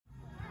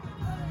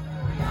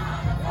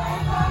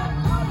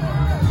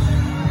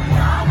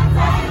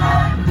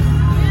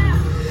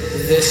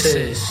This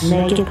is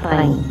Make It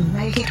Plain.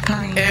 Make It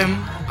Plain.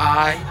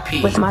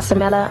 MIP With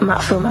Masamela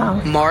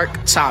Matfumo. Mark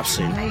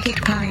Thompson. Make It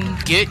Plain.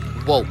 Get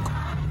woke.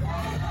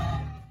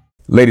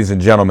 Ladies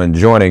and gentlemen,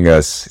 joining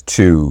us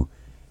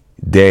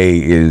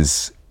today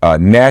is a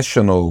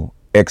national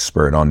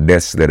expert on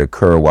deaths that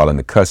occur while in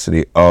the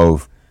custody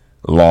of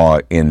law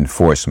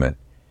enforcement.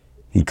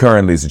 He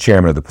currently is the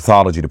chairman of the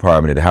pathology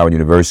department at Howard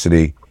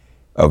University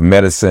of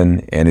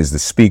Medicine and is the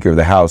Speaker of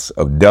the House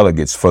of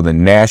Delegates for the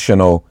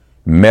National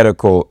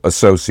Medical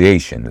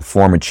Association, the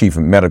former chief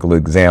medical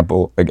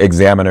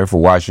examiner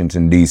for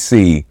Washington,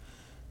 D.C.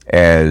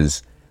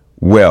 as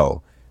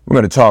well. We're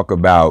going to talk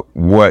about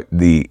what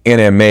the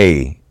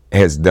NMA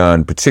has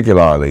done,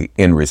 particularly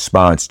in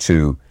response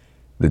to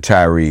the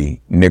Tyre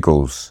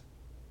Nichols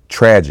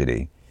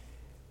tragedy.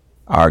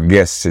 Our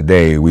guest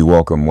today, we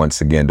welcome once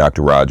again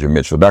Dr. Roger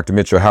Mitchell. Dr.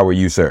 Mitchell, how are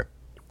you, sir?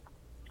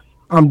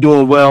 I'm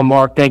doing well,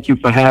 Mark. Thank you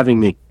for having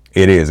me.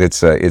 It is.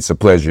 It's a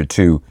pleasure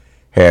to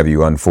have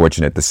you.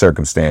 Unfortunate the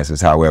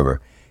circumstances,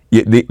 however.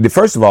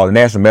 First of all, the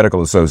National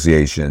Medical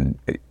Association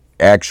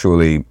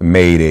actually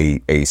made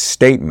a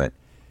statement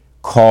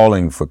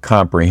calling for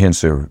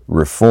comprehensive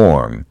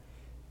reform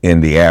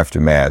in the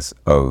aftermath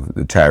of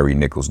the Tyre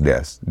Nichols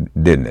deaths,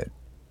 didn't it?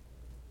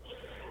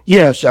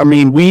 Yes, I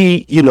mean,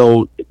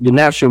 the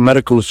National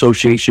Medical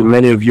Association,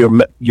 many of your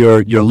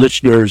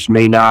listeners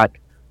may not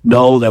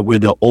know that we're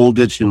the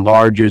oldest and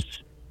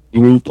largest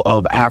group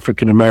of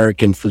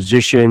African-American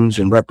physicians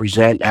and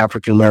represent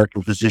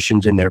African-American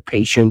physicians and their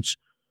patients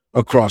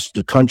across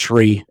the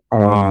country.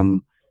 We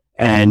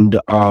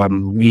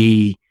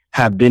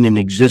have been in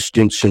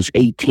existence since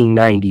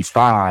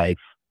 1895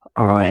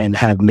 and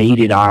have made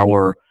it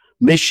our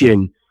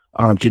mission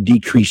to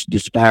decrease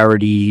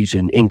disparities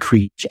and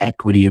increase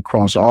equity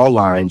across all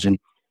lines. And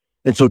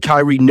so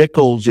Tyre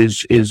Nichols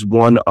is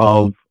one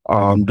of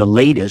the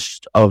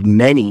latest of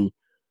many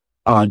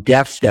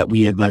deaths that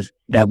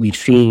we've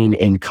seen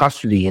in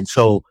custody. And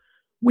so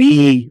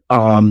we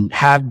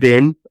have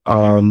been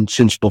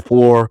since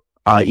before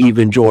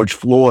even George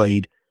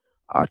Floyd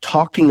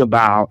talking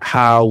about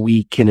how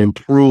we can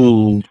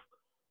improve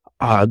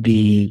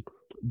the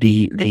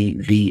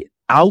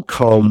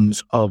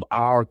outcomes of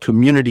our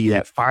community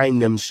that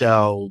find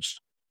themselves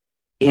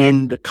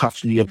in the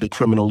custody of the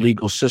criminal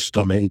legal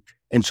system.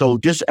 And so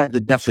just as a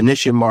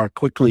definition, Mark,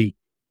 quickly,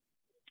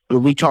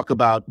 when we talk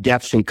about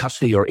deaths in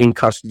custody or in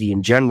custody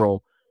in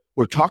general,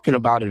 we're talking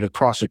about it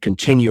across a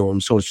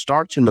continuum. So it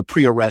starts in the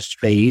pre-arrest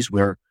phase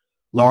where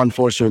law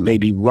enforcement may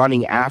be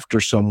running after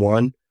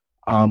someone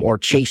or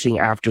chasing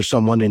after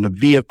someone in a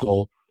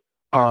vehicle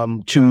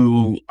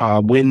to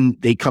when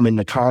they come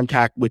into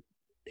contact with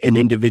an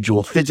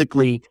individual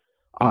physically,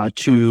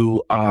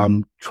 to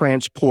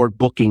transport,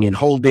 booking, and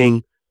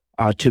holding,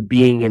 to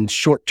being in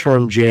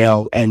short-term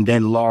jail and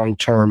then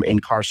long-term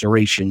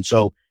incarceration.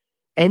 So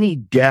any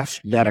death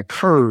that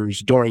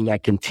occurs during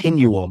that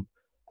continuum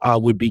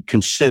would be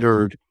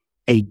considered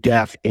a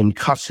death in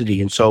custody.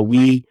 And so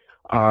we,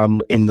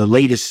 in the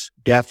latest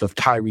death of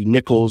Tyre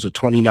Nichols, a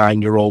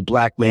 29-year-old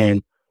Black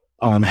man,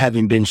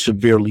 having been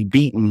severely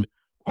beaten,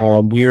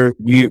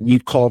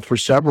 we've called for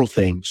several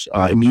things: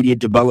 immediate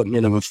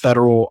development of a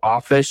federal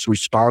office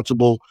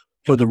responsible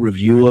for the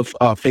review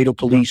of fatal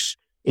police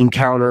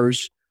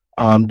encounters,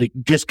 the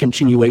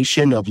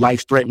discontinuation of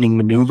life-threatening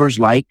maneuvers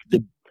like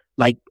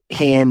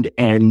hand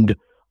and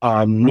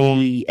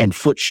knee and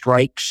foot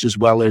strikes, as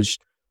well as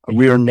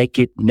rear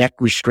naked neck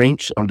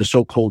restraints on the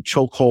so-called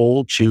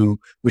chokehold to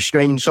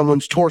restraining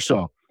someone's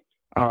torso.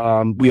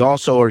 We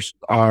also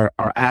are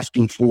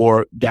asking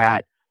for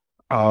that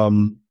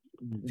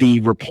the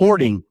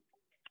reporting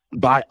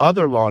by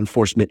other law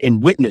enforcement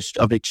and witness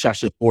of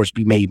excessive force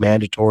be made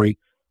mandatory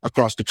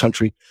across the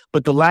country.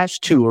 But the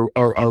last two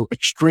are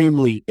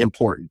extremely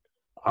important.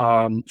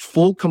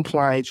 Full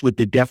compliance with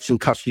the Deaths in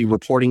Custody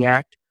Reporting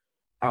Act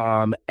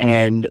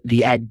and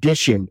the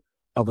addition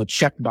of a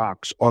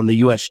checkbox on the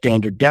U.S.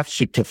 standard death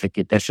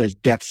certificate that says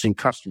deaths in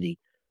custody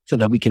so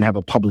that we can have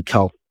a public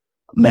health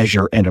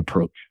measure and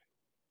approach.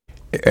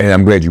 And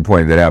I'm glad you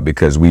pointed that out,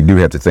 because we do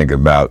have to think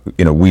about,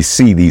 we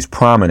see these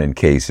prominent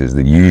cases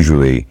that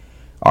usually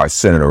are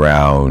centered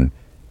around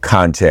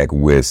contact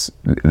with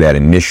that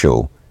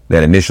initial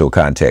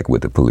contact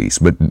with the police.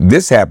 But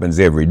this happens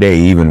every day,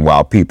 even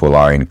while people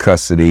are in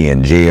custody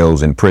and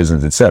jails and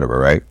prisons, et cetera,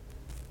 right?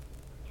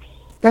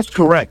 That's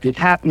correct. It's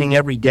happening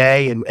every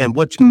day. And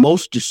what's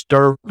most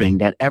disturbing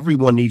that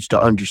everyone needs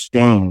to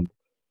understand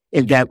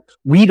is that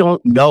we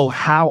don't know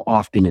how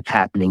often it's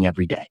happening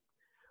every day.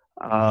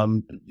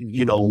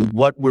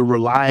 What we're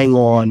relying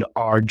on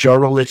are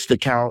journalist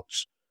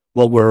accounts.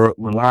 What we're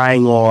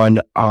relying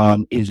on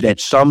is that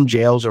some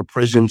jails or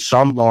prisons,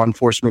 some law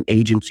enforcement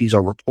agencies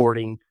are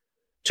reporting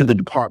to the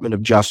Department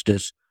of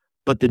Justice.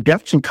 But the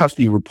Deaths in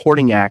Custody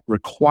Reporting Act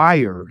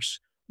requires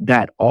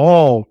that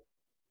all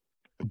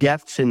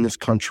deaths in this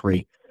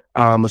country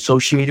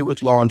associated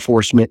with law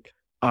enforcement,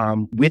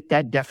 with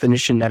that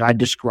definition that I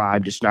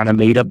described, it's not a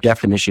made-up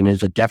definition,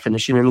 it's a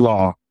definition in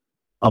law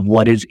of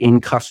what is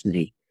in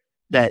custody,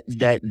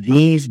 that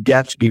these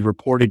deaths be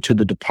reported to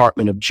the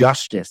Department of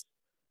Justice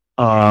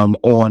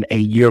on a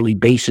yearly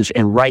basis.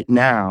 And right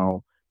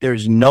now,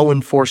 there's no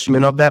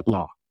enforcement of that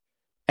law.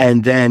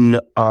 And then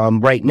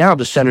right now,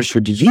 the Centers for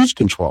Disease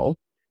Control,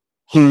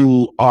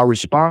 who are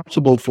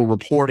responsible for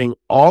reporting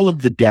all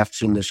of the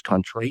deaths in this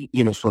country,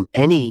 from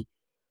any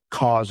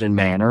cause and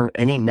manner,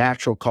 any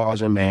natural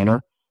cause and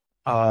manner,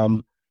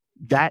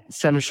 that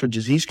Centers for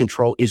Disease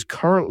Control is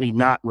currently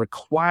not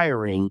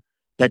requiring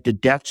that the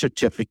death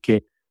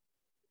certificate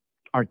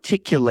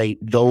articulate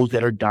those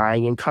that are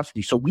dying in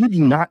custody. So we do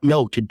not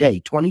know today,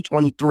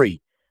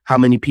 2023, how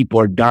many people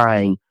are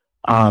dying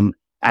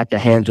at the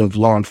hands of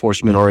law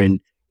enforcement or in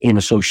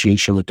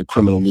association with the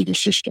criminal legal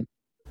system.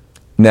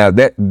 Now,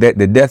 that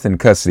the Death in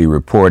Custody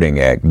Reporting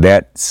Act,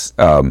 that's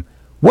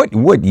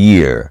what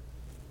year?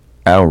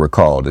 I don't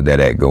recall, did that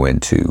act go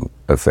into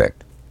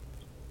effect?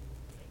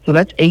 So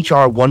that's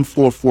HR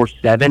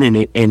 1447,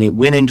 and it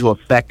went into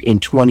effect in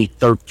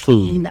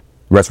 2013.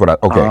 That's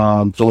what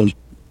okay.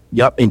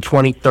 In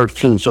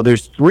 2013. So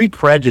there's 3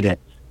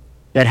 presidents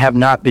that have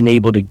not been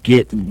able to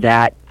get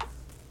that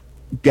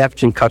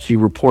Death in Custody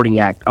Reporting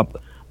Act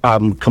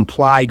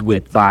complied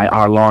with by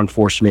our law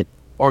enforcement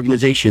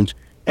organizations.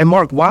 And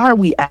Mark, why are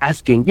we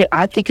asking? Yeah,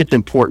 I think it's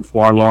important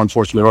for our law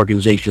enforcement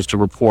organizations to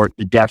report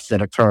the deaths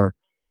that occur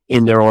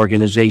in their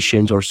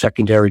organizations or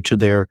secondary to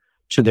their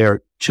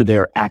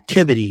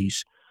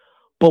activities.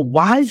 But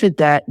why is it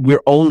that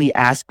we're only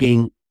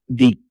asking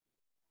the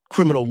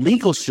criminal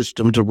legal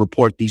system to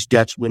report these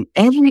deaths when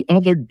every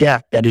other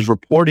death that is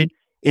reported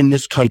in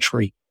this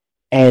country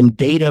and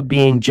data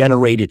being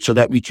generated so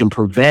that we can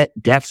prevent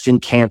deaths in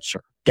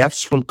cancer,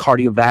 deaths from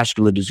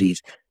cardiovascular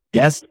disease,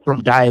 deaths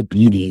from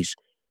diabetes,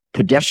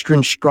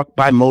 pedestrians struck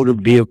by motor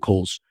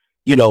vehicles,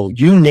 you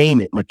name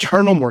it,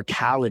 maternal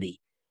mortality,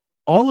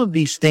 all of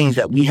these things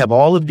that we have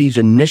all of these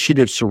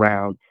initiatives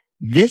around,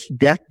 this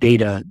death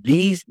data,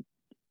 these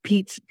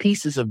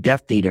pieces of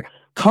death data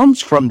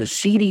comes from the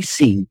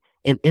CDC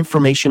and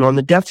information on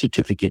the death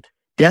certificate.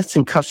 Deaths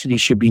in custody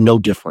should be no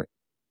different.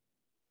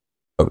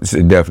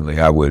 So definitely,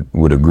 I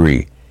would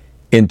agree.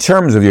 In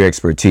terms of your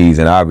expertise,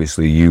 and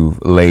obviously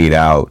you've laid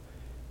out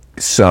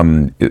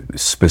some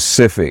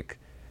specific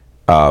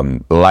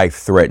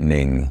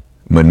life-threatening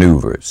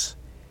maneuvers.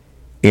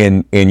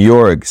 In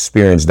your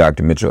experience,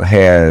 Dr. Mitchell,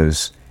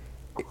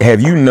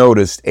 have you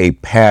noticed a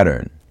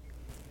pattern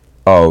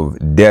of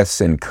deaths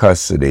in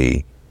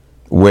custody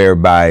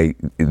whereby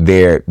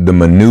the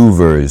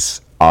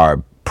maneuvers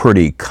are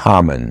pretty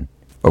common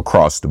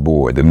across the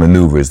board, the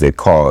maneuvers that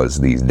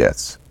cause these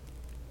deaths?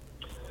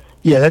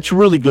 Yeah, that's a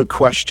really good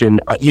question.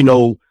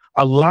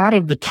 A lot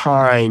of the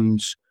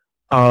times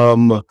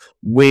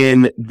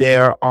when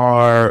there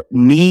are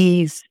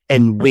knees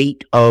and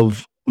weight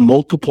of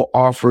multiple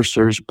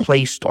officers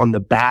placed on the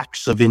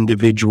backs of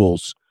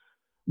individuals,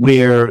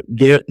 where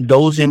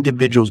those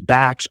individuals'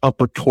 backs,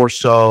 upper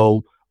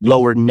torso,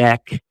 lower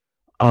neck,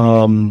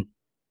 and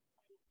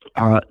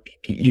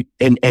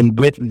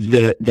with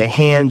the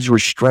hands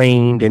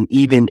restrained, and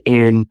even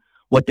in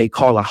what they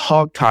call a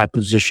hog tie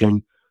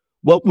position,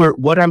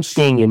 what I'm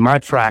seeing in my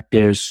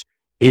practice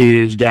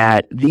is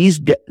that these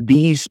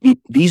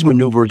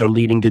maneuvers are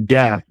leading to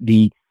death.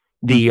 The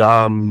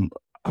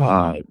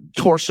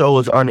torso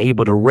is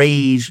unable to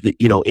raise.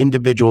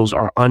 Individuals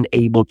are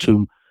unable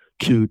to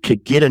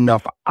get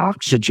enough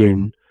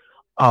oxygen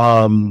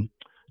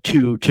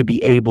to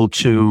be able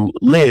to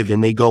live,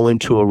 and they go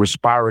into a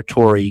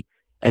respiratory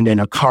and then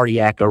a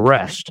cardiac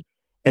arrest.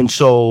 And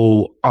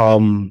so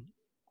I'm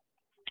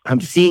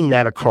seeing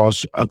that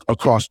across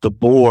the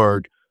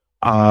board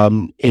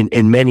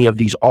in many of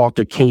these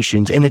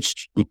altercations. And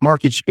it's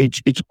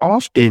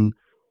often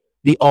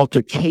the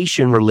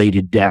altercation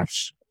related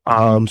deaths.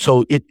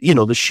 So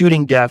the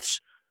shooting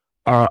deaths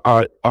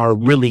are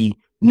really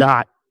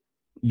not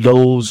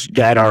those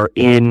that are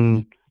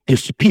in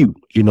dispute.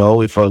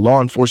 If a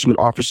law enforcement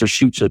officer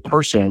shoots a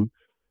person,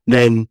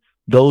 then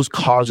those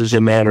causes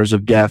and manners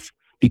of death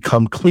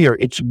become clear.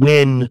 It's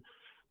when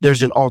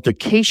there's an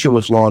altercation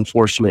with law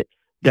enforcement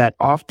that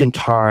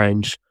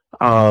oftentimes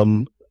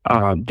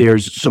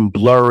there's some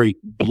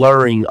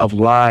blurring of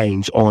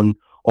lines on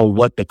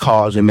what the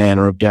cause and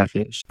manner of death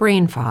is.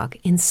 Brain fog,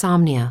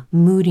 insomnia,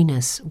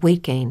 moodiness,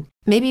 weight gain.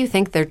 Maybe you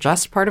think they're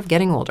just part of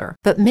getting older,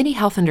 but MIDI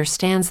Health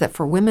understands that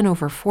for women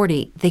over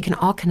 40, they can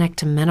all connect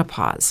to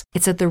menopause.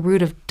 It's at the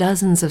root of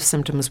dozens of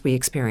symptoms we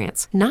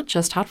experience, not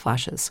just hot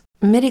flashes.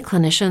 MIDI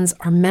clinicians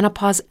are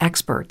menopause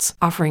experts,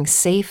 offering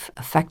safe,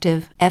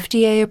 effective,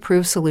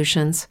 FDA-approved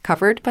solutions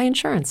covered by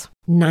insurance.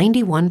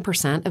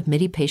 91% of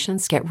MIDI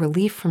patients get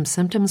relief from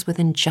symptoms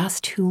within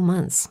just 2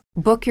 months.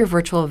 Book your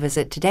virtual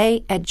visit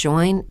today at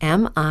joinmidi.com.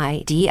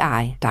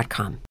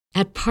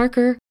 At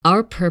Parker,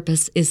 our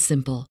purpose is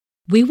simple.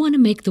 We want to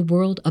make the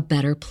world a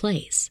better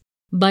place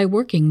by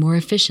working more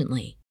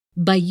efficiently,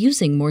 by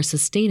using more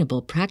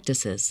sustainable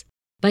practices,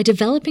 by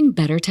developing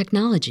better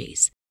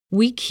technologies.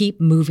 We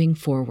keep moving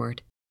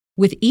forward.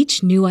 With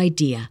each new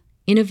idea,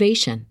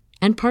 innovation,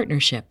 and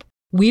partnership,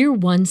 we're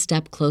one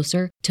step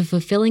closer to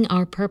fulfilling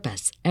our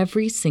purpose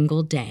every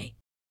single day.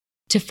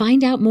 To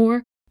find out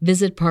more,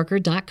 visit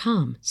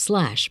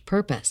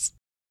parker.com/purpose.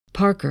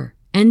 Parker,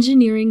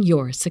 engineering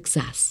your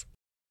success.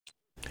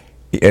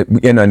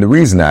 And the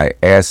reason I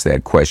asked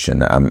that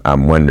question,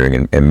 I'm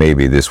wondering, and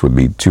maybe this would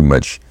be too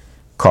much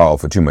call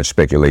for too much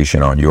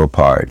speculation on your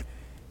part.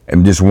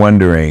 I'm just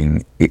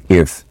wondering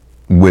if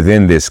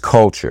within this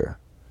culture,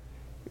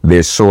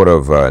 there's sort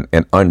of an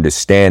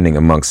understanding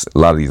amongst a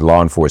lot of these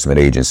law enforcement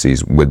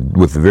agencies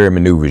with the very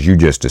maneuvers you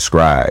just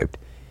described,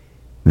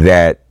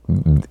 that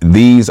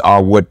these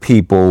are what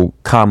people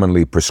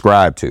commonly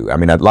prescribe to. I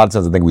mean, a lot of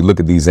times I think we look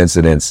at these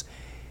incidents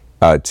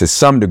to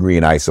some degree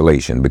in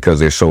isolation because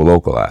they're so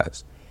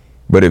localized.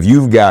 But if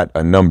you've got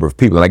a number of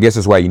people, and I guess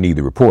that's why you need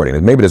the reporting,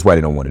 and maybe that's why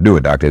they don't want to do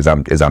it, Doctor,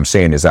 as I'm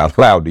saying this out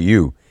loud to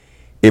you,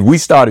 if we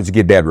started to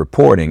get that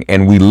reporting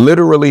and we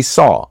literally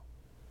saw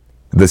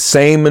the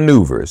same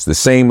maneuvers, the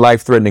same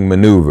life-threatening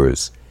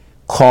maneuvers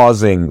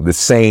causing the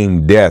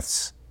same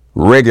deaths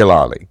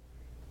regularly,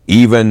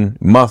 even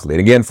monthly.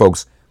 And again,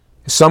 folks,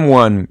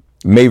 someone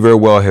may very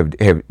well have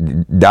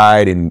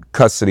died in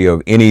custody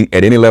at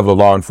any level of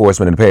law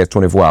enforcement in the past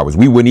 24 hours.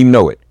 We wouldn't even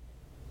know it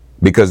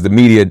because the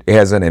media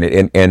hasn't,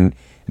 and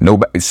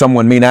nobody,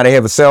 someone may not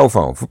have a cell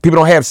phone. People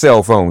don't have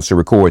cell phones to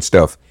record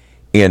stuff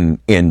in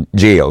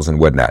jails and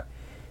whatnot.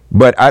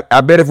 But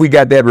I bet if we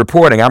got that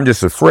reporting, I'm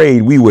just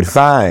afraid we would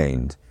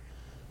find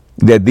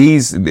that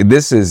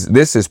this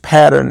is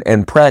pattern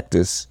and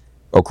practice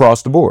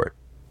across the board.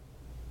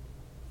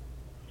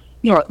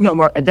 No,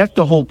 Mark, and that's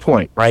the whole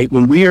point, right?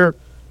 When we're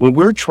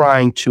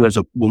trying to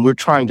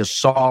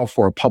solve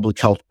for a public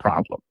health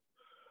problem,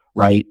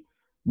 right?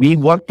 We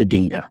want the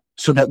data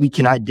so that we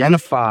can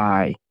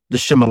identify the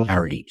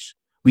similarities.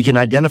 We can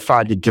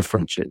identify the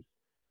differences.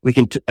 We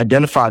can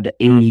identify the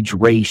age,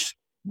 race,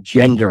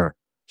 gender,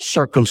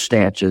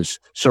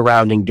 circumstances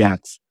surrounding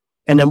deaths.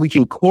 And then we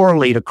can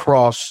correlate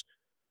across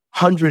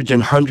hundreds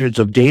and hundreds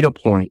of data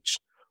points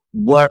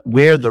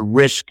where the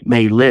risk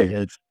may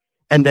live.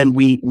 And then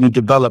we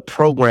develop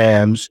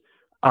programs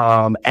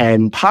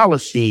and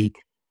policy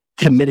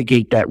to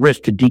mitigate that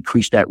risk, to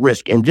decrease that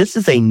risk. And this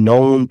is a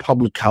known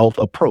public health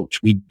approach.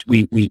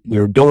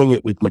 We're doing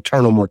it with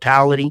maternal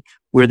mortality,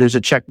 where there's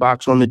a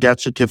checkbox on the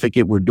death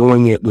certificate. We're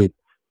doing it with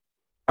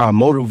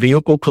motor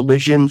vehicle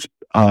collisions,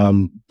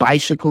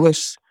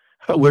 bicyclists.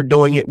 We're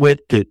doing it with,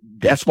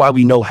 that's why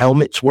we know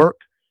helmets work,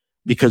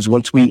 because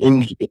once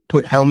we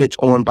put helmets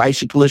on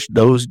bicyclists,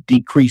 those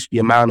decrease the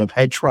amount of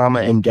head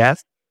trauma and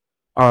death.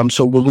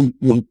 So when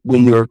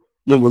we're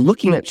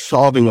looking at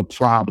solving a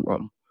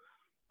problem,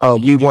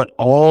 we want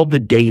all the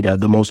data,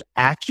 the most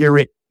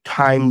accurate,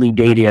 timely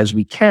data as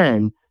we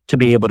can to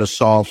be able to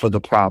solve for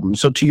the problem.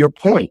 So to your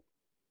point,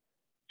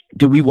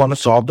 do we want to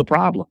solve the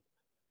problem?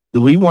 Do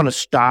we want to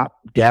stop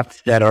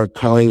deaths that are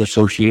currently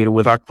associated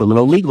with our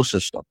criminal legal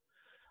system?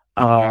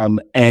 And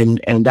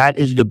that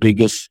is the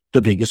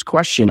biggest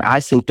question.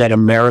 I think that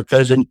America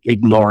is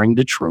ignoring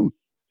the truth.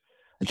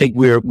 I think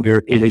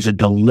it is a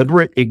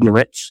deliberate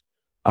ignorance.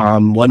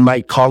 One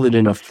might call it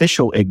an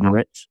official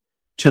ignorance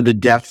to the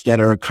deaths that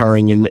are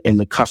occurring in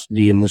the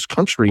custody in this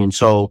country. And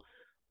so,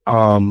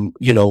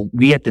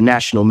 we at the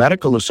National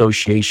Medical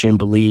Association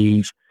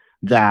believe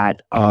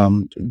that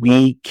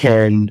we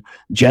can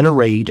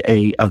generate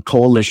a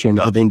coalition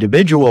of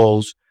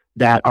individuals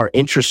that are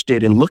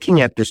interested in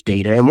looking at this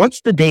data. And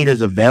once the data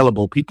is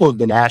available, people have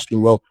been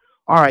asking, well,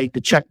 all right,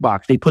 the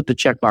checkbox, they put the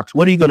checkbox.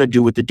 What are you going to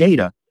do with the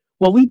data?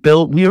 Well, we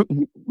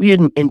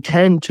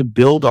intend to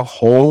build a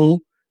whole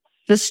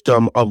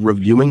system of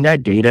reviewing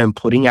that data and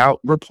putting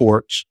out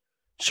reports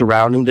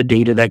surrounding the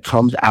data that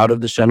comes out of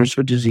the Centers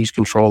for Disease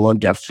Control on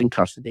deaths in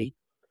custody,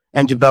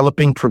 and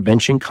developing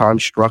prevention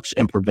constructs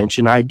and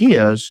prevention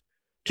ideas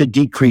to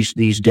decrease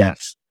these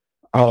deaths.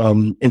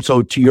 And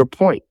so to your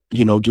point,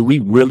 do we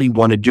really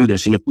want to do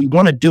this? And if we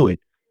want to do it,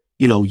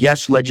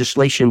 yes,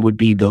 legislation would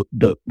be the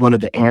one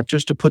of the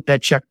answers to put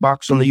that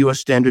checkbox on the U.S.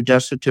 standard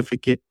death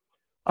certificate.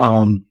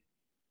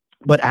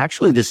 But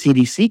actually the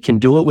CDC can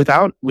do it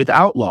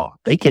without law.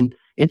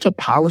 It's a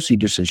policy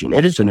decision.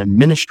 It is an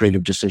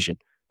administrative decision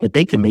that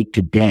they can make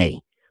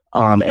today.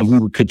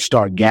 And we could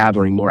start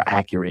gathering more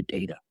accurate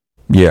data.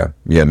 Yeah,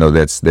 no,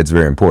 that's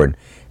very important.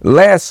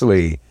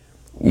 Lastly,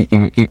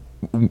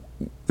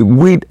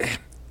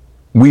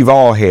 we've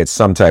all had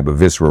some type of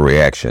visceral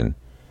reaction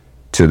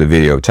to the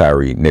video of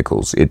Tyre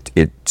Nichols.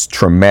 It's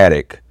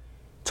traumatic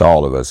to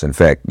all of us. In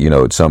fact,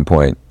 at some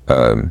point,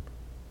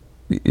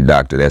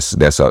 Doctor,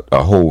 that's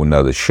a whole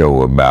nother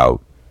show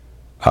about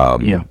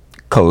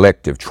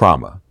collective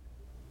trauma.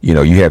 You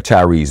have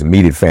Tyre's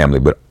immediate family,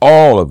 but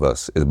all of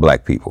us as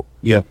Black people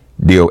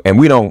deal, and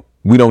we don't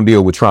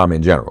deal with trauma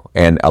in general.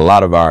 And a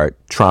lot of our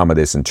trauma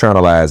that's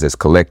internalized as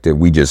collective,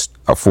 we just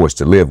are forced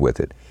to live with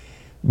it.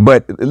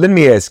 But let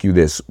me ask you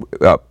this.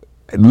 I'd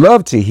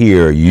love to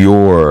hear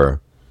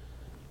your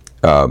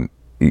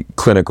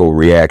clinical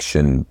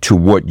reaction to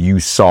what you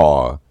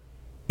saw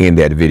in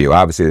that video.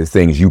 Obviously, the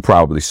things you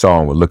probably saw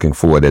and were looking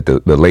for that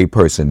the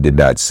layperson did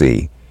not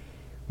see.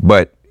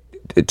 But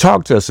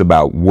talk to us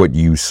about what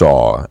you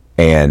saw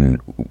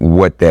and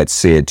what that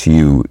said to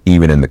you,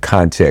 even in the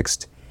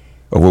context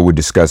of what we're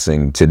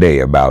discussing today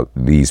about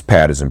these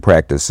patterns and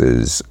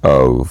practices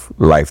of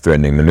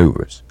life-threatening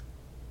maneuvers?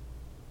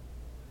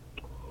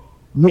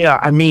 Yeah,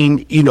 I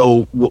mean,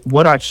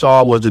 what I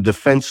saw was a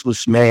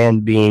defenseless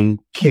man being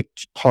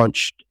kicked,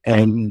 punched,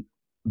 and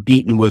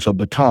beaten with a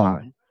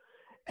baton.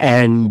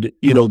 And,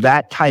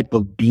 that type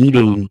of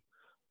beating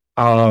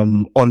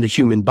on the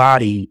human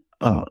body,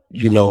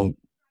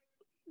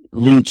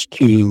 leads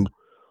to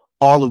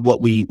all of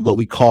what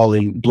we call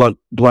in blunt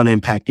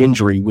impact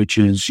injury, which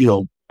is,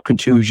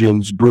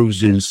 contusions,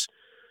 bruises,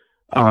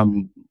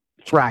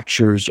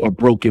 fractures or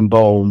broken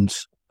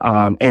bones,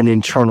 and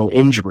internal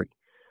injury.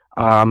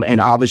 And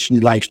obviously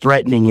life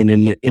threatening.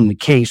 And in the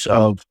case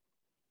of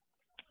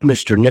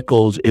Mr.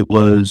 Nichols, it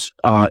was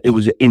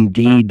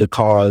indeed the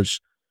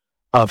cause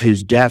of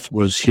his death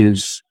was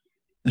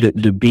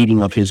the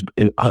beating of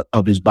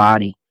his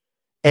body.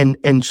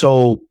 And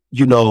so,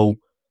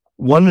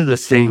 one of the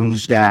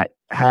things that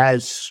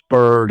has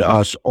spurred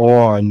us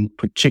on,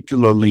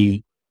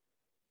 particularly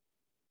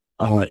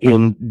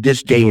in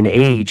this day and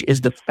age,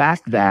 is the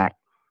fact that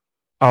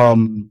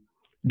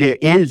there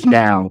is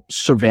now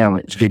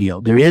surveillance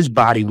video, there is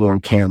body-worn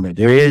camera,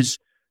 there is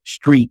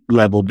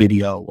street-level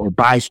video or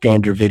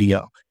bystander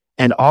video,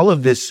 and all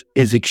of this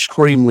is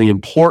extremely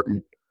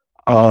important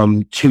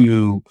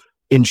to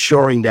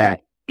ensuring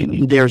that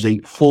there's a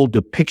full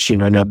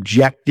depiction, an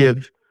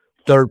objective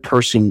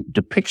third-person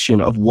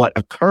depiction of what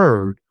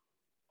occurred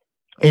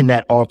in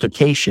that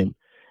altercation,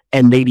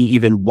 and maybe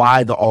even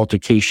why the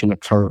altercation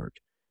occurred.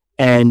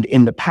 And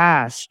in the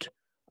past,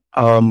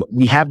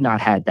 we have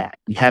not had that.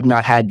 We have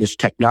not had this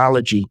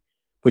technology,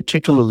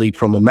 particularly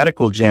from a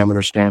medical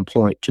examiner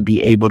standpoint, to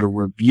be able to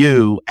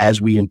review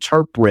as we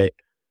interpret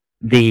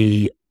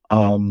the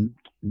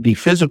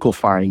physical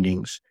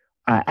findings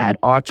at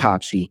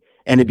autopsy,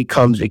 and it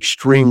becomes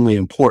extremely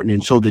important.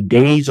 And so the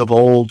days of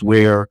old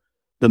where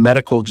the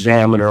medical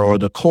examiner or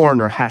the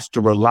coroner has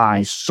to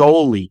rely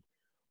solely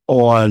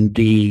on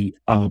the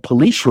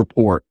police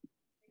report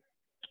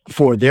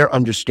for their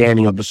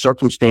understanding of the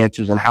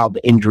circumstances and how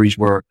the injuries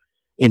were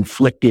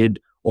inflicted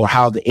or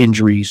how the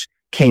injuries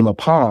came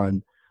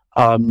upon.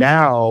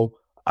 Now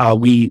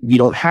we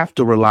don't have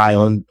to rely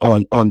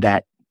on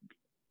that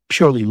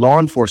purely law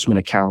enforcement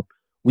account.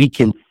 We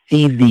can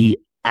see the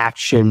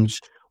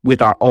actions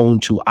with our own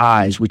two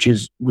eyes, which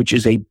is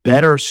a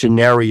better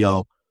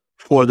scenario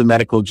for the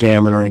medical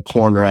examiner and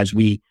coroner as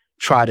we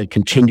try to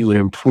continue to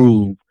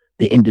improve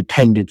the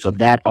independence of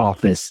that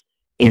office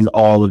in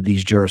all of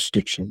these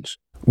jurisdictions.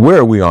 Where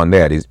are we on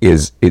that?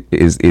 Is the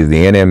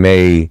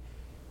NMA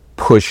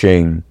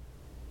pushing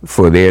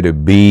for there to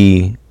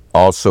be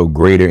also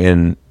greater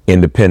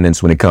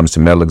independence when it comes to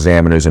medical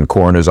examiners and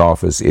coroner's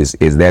office?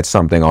 Is that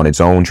something on its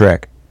own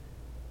track?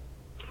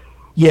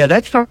 Yeah,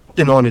 that's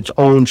something on its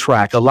own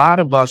track. A lot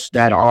of us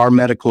that are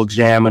medical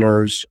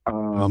examiners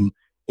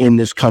in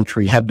this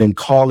country have been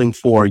calling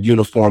for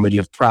uniformity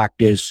of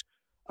practice.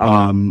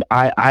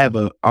 I have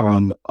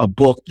a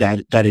book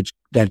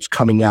that's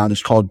coming out.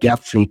 It's called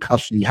Deaths in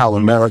Custody: How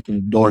America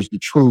Ignores the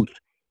Truth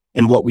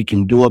and What We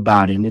Can Do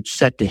About It. And it's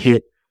set to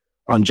hit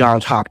on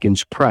Johns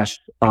Hopkins Press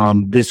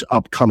this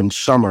upcoming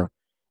summer.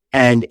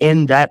 And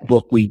in that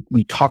book, we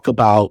talk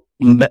about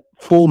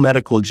full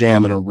medical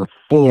examiner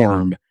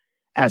reform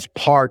as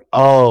part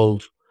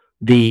of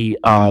the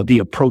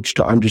approach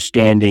to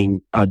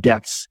understanding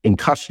deaths in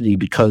custody,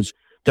 because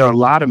there are a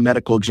lot of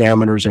medical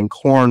examiners and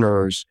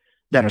coroners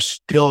that are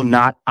still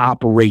not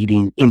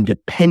operating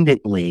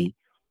independently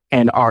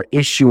and are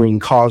issuing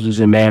causes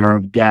and manner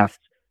of death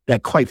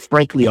that, quite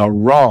frankly, are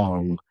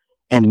wrong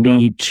and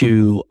lead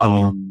to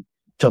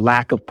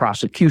lack of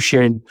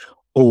prosecution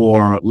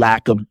or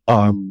lack of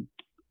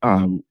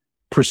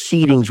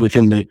proceedings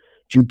within the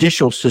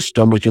judicial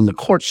system, within the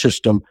court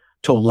system,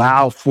 to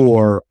allow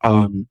for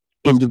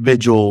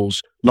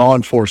individuals, law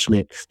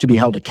enforcement, to be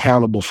held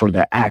accountable for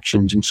their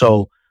actions. And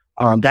so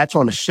that's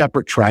on a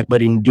separate track,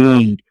 but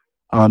indeed,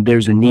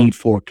 there's a need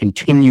for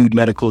continued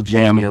medical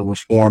examiner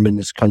reform in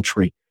this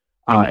country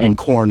and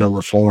coroner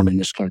reform in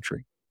this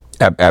country.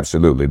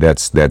 Absolutely.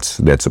 That's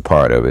a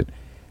part of it.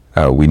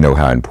 We know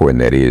how important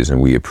that is, and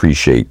we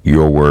appreciate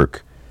your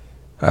work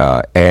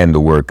and the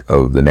work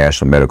of the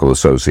National Medical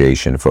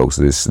Association, folks.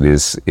 This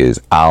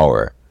is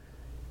our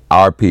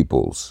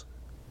people's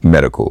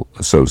medical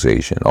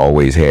association,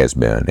 always has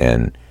been,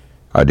 and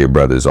our dear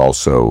brothers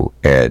also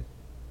at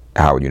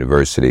Howard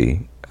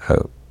University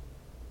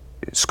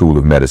School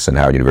of Medicine,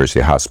 Howard University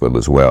Hospital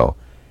as well,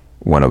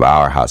 one of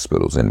our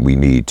hospitals, and we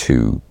need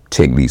to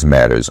take these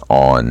matters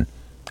on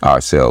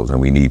ourselves, and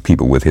we need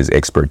people with his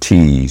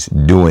expertise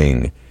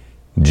doing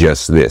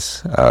just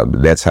this.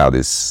 That's how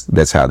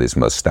this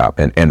must stop.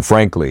 And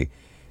frankly,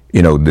 the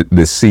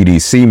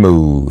CDC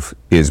move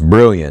is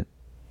brilliant,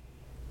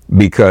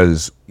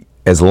 because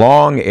as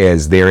long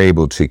as they're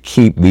able to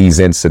keep these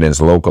incidents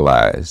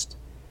localized,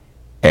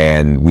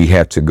 and we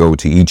have to go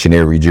to each and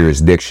every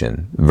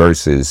jurisdiction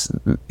versus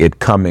it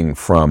coming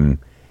from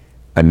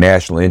a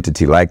national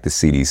entity like the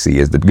CDC,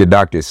 as the good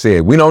doctor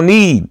said, we don't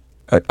need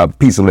a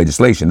piece of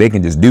legislation. They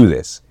can just do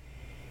this.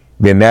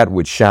 then that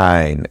would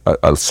shine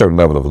a certain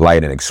level of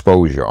light and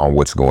exposure on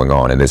what's going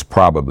on. And that's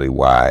probably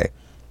why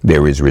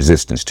there is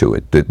resistance to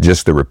it.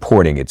 Just the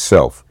reporting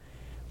itself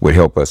would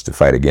help us to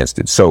fight against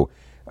it. So,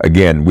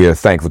 again, we are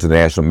thankful to the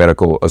National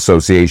Medical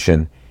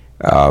Association.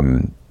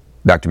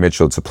 Dr.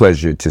 Mitchell, it's a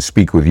pleasure to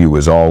speak with you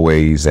as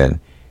always, and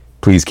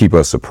please keep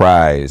us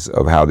apprised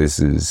of how this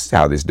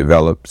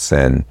develops.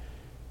 And,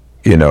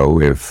 you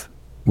know, if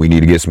we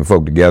need to get some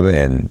folk together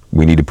and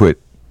we need to put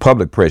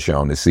public pressure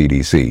on the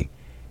CDC,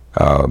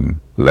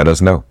 let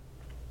us know.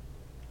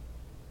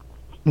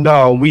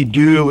 No, we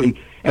do,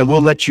 and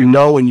we'll let you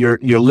know, and your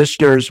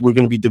listeners. We're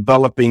going to be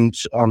developing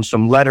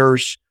some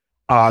letters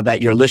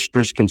that your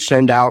listeners can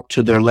send out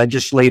to their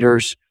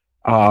legislators.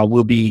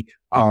 We'll be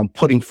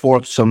putting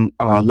forth some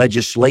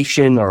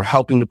legislation, or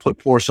helping to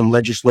put forth some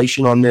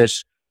legislation on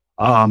this.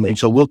 And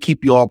so we'll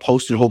keep you all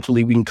posted.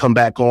 Hopefully we can come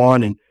back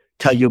on and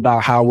tell you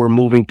about how we're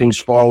moving things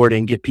forward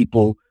and get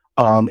people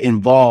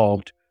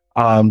involved,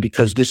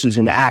 because this is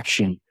an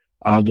action.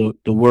 The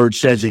word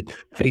says it,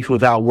 faith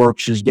without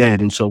works is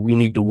dead. And so we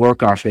need to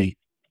work our faith.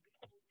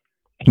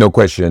 No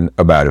question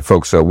about it,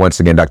 folks. So once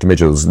again, Dr.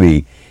 Mitchell is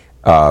the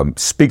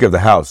Speaker of the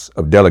House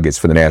of Delegates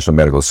for the National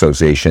Medical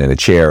Association and the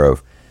Chair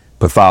of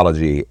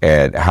Pathology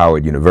at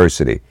Howard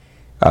University,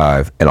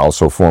 and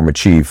also former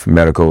Chief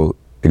Medical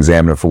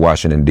Examiner for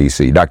Washington,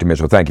 D.C. Dr.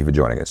 Mitchell, thank you for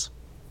joining us.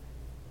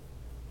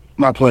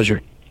 My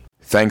pleasure.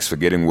 Thanks for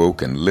getting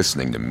woke and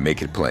listening to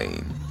Make It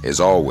Plain. As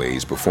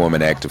always, perform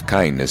an act of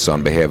kindness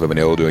on behalf of an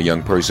elder or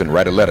young person.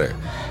 Write a letter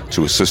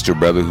to a sister or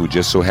brother who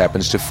just so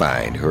happens to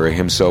find her or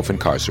himself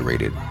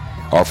incarcerated.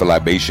 Offer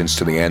libations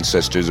to the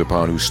ancestors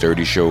upon whose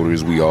sturdy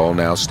shoulders we all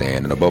now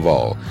stand. And above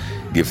all,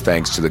 give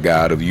thanks to the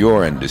God of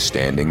your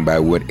understanding by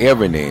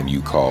whatever name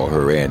you call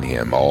her and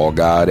him. All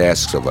God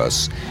asks of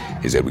us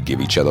is that we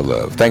give each other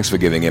love. Thanks for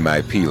giving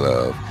MIP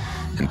love.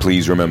 And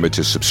please remember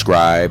to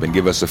subscribe and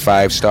give us a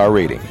 5-star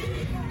rating.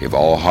 If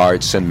all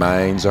hearts and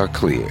minds are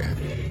clear,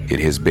 it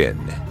has been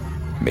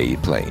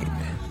made plain.